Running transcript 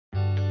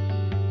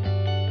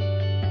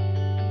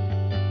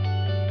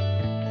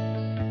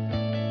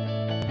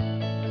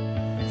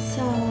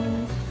So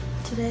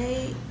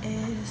today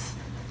is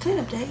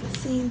cleanup day,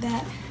 seeing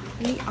that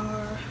we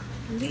are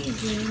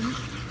leaving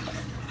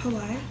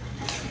Hawaii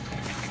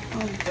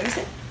on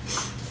Thursday,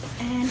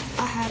 and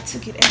I had to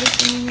get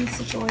everything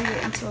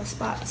situated into a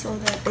spot so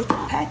that they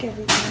can pack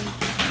everything.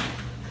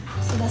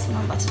 So that's what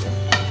I'm about to do.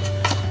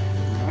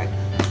 All right.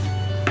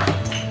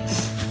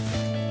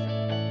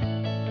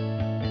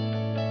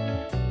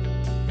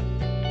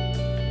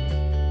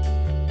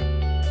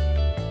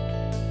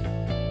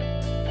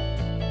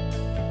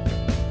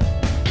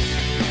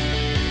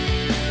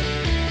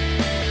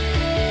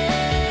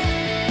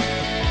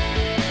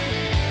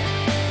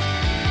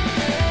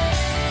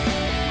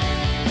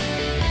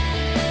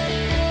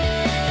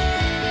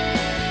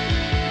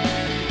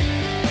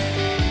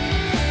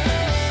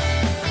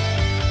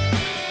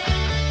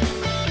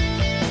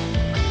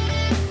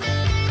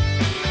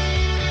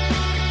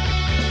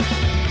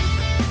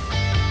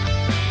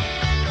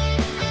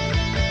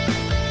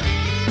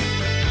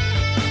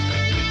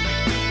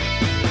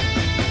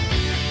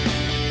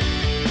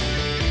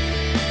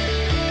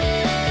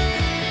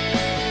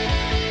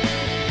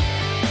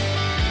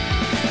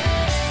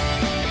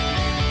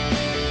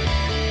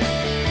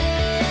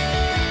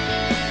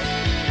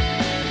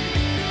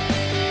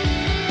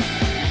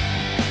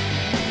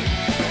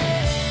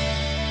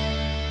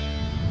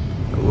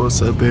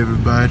 What's up,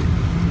 everybody?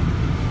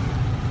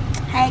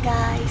 Hey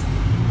guys.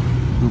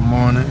 Good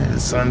morning.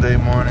 It's Sunday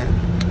morning,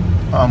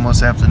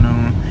 almost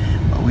afternoon.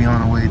 We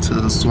on our way to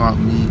the swap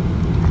meet.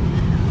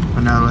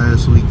 Went out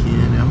last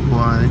weekend in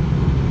Hawaii.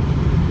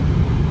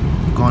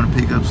 Going to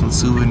pick up some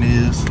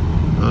souvenirs,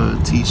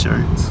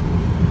 t-shirts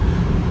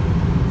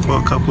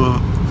for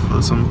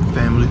some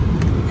family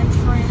and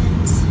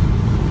friends.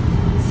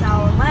 So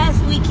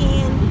last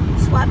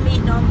weekend, swap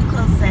meet normally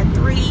closes at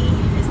 3.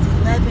 It's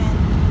 11.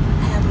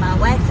 My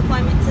wax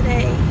appointment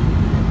today.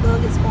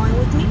 Doug is going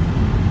with me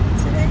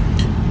today.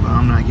 But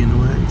I'm not getting the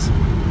wax.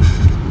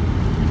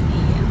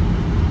 Yeah.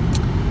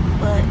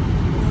 But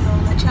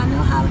we'll let y'all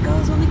know how it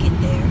goes when we get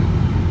there.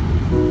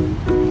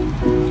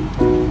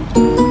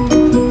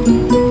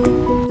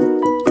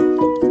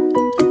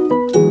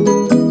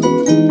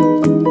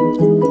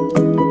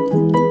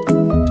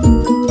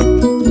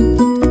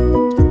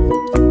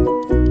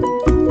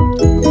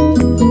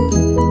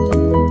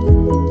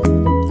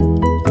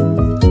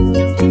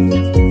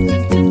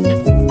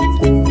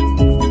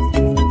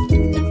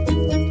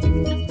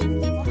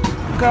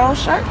 Girl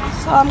shirt,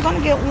 so I'm gonna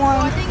get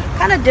one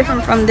kind of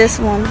different from this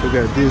one. We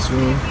got this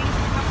one.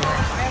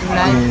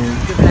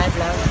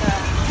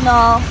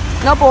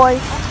 No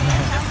boys,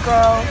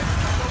 girls.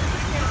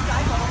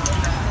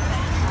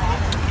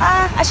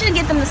 I should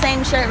get them the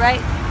same shirt,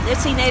 right? They're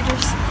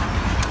teenagers.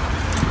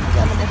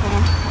 Got a different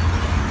one.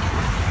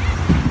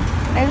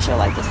 Maybe she'll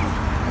like this one.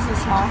 This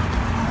is small.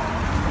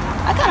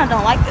 I kind of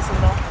don't like this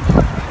one though.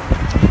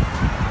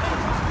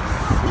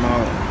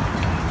 Small.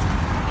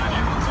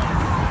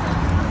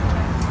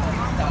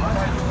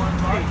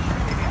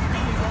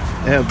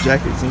 They have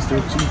jackets and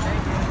stuff too.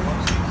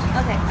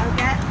 Okay, I've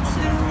got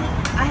two.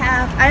 I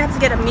have to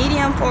get a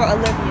medium for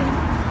Olivia.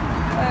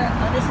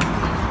 Oh, this is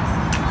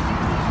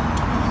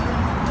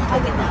I'll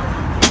get that.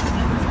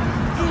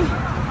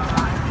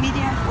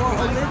 Medium for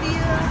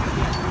Olivia.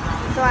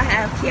 So I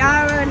have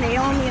Kiara,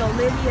 Naomi,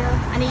 Olivia.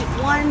 I need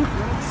one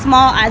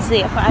small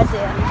Isaiah for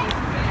Isaiah.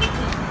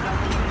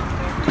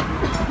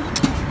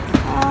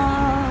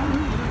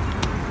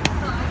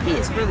 He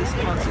is really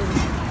small too.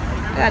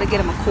 I gotta get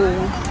him a cool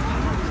one.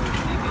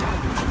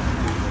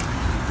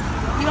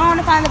 You don't want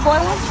to find the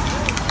boy one?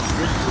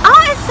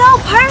 Oh, it's so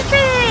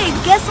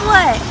perfect! Guess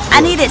what?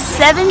 I needed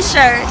 7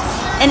 shirts,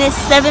 and it's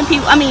 7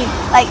 people. I mean,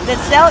 like the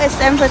sale is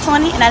 7 for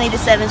 $20, and I needed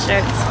 7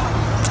 shirts.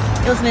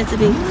 It was meant to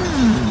be.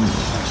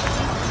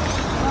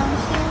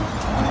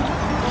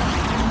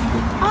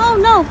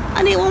 Oh no,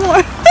 I need one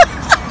more.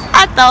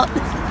 I thought.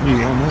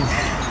 You got more.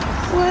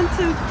 1,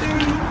 2, 3,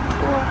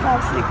 4,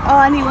 5, 6. Oh,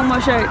 I need one more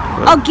shirt.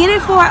 Oh, get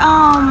it for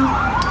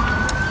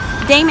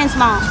Damon's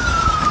mom.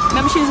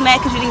 Remember she was mad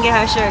because you didn't get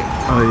her shirt.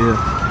 Oh yeah.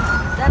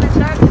 7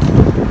 shirts,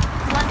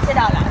 $20.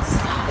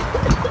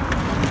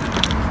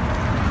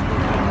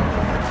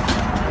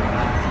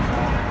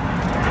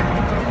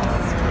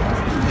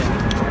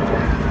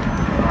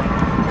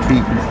 Be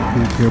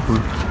careful.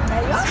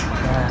 There you go.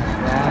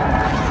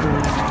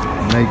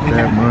 Make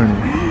that money.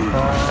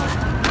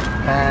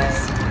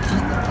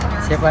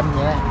 7,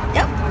 yeah.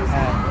 Yep.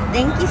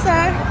 Thank you,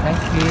 sir.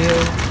 Thank you.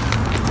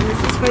 And this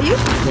is for you.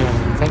 Yeah,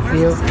 thank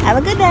you. Have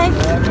a good day.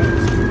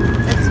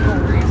 Let's go.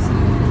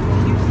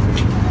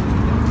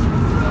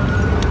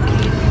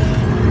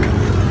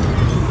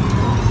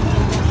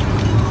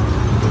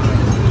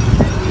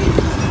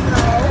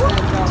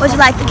 Would you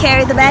like to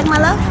carry the bag, my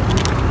love?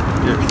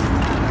 Yes.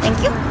 Thank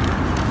you.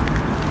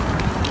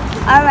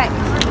 All right.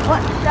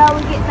 What shall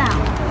we get now?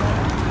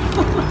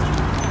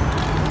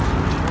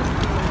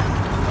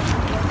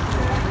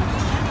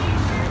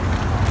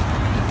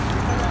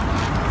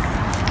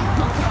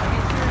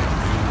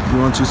 You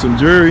want you some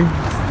jewelry?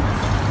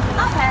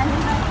 Okay.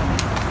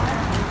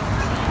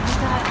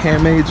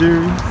 Handmade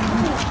jewelry?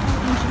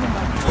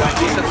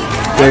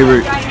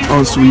 favorite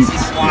on sweets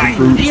and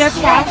fruits. Do you have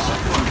cash?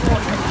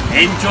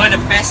 Enjoy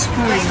the best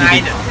food in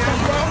Ireland.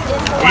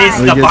 It's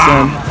We the get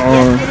some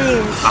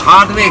bomb.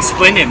 How do we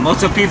explain it?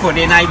 Most of people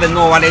they not even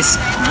know what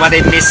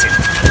they're missing.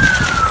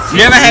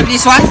 You ever have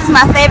this one? This is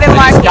my favorite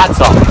market. Got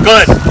some.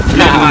 Good.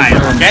 Good mine,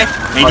 okay?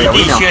 And yeah, you we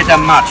didn't know. share that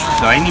much.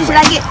 So anyway, Should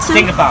I get two?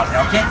 think about it,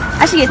 okay?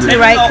 I should get two,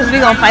 right? Because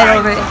we're going to fight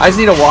over it. I just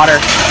need a water.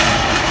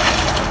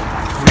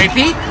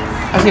 Repeat?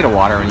 I just need a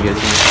water when you guys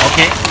eat.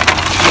 Okay.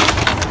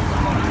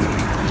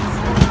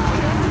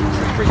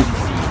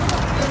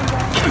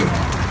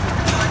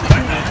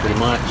 Pretty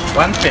much.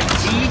 150.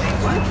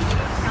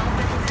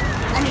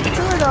 I need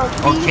two of those,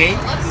 please. Okay.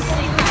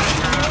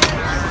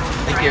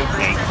 Thank you.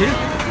 Thank you.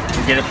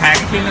 You get a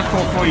package in the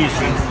for you,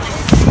 sir.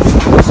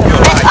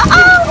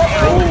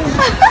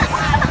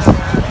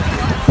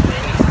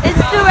 It's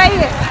still right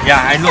here.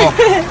 Yeah, I know.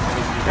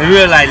 I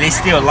realize they're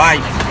still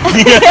alive.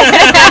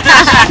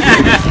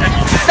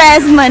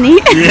 Fast money.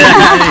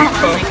 Yeah.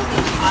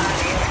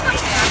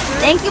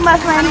 Thank you, my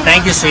friend.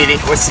 Thank you, sweetie.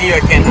 We'll see you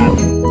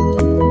again.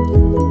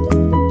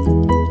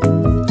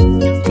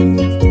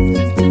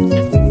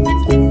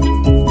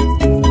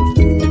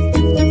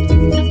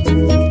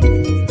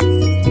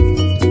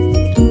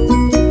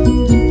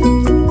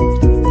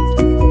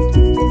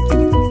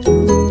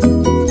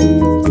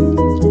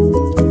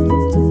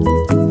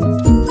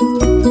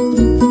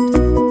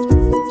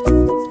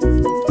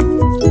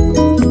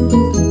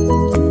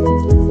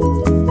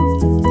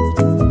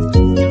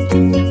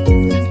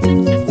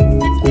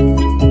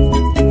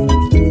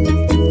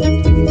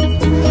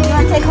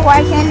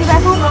 Hawaiian candy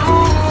back home?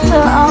 To,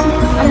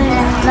 I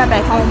mean, not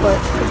back home, but,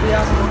 because we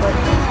are home, but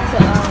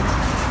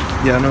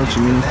to, Yeah, I know what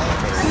you mean.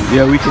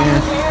 Yeah, we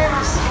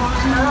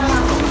can.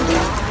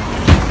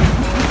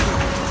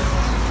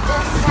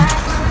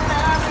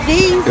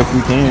 these, If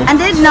we can. I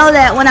didn't know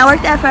that when I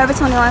worked at Forever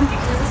 21,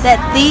 that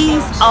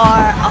these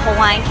are a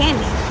Hawaiian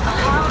candy.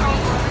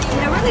 And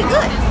they're really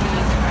good.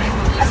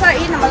 I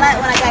started eating them a lot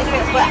when I got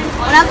here, but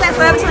when I was at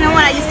Forever 21,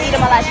 I used to eat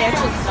them a lot there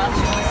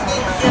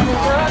too.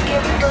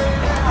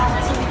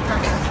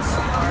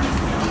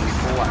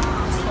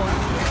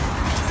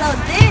 So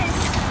this,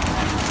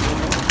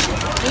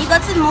 when you go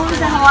to the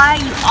movies in Hawaii,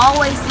 you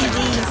always see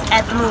these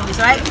at the movies,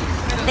 right?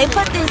 They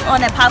put this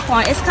on their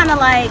popcorn. It's kind of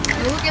like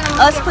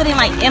us putting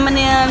like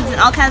M&Ms and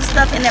all kinds of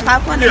stuff in their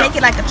popcorn. They make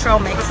it like a trail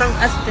mix.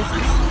 That's what this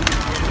is.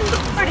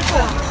 Pretty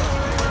cool.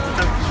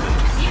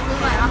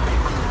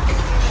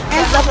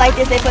 And stuff like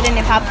this they put in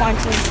their popcorn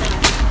too.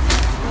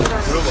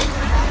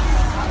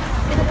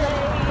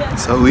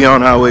 So we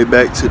on our way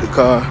back to the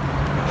car.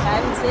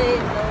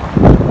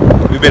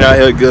 We've been out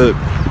here good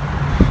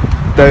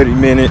 30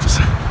 minutes.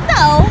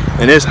 No,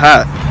 And it's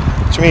hot.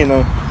 What you mean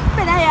though?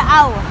 been out here an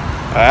hour.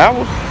 An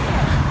hour?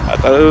 I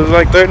thought it was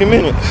like 30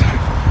 minutes.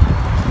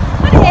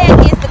 What the heck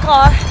is the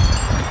car?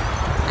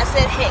 I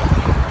said heck.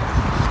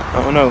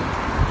 I don't know.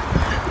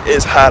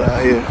 It's hot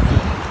out here.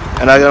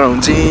 And I got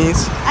on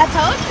jeans. I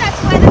told you not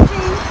to wear them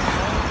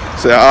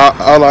jeans. So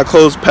all our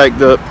clothes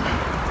packed up,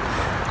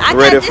 I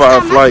ready got this for our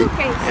on my flight.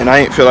 suitcase. And I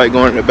ain't feel like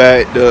going to the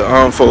back to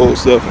unfold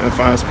stuff and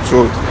find some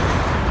shorts,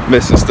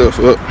 messing stuff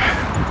up.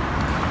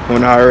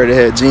 When I already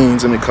had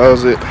jeans in the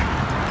closet.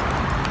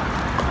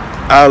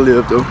 I'll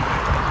live though.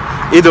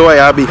 Either way,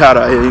 I'll be hot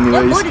out here Your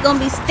anyways. booty gonna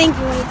be stinky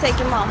when you take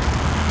them off.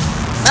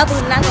 My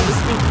booty not gonna be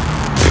stinky.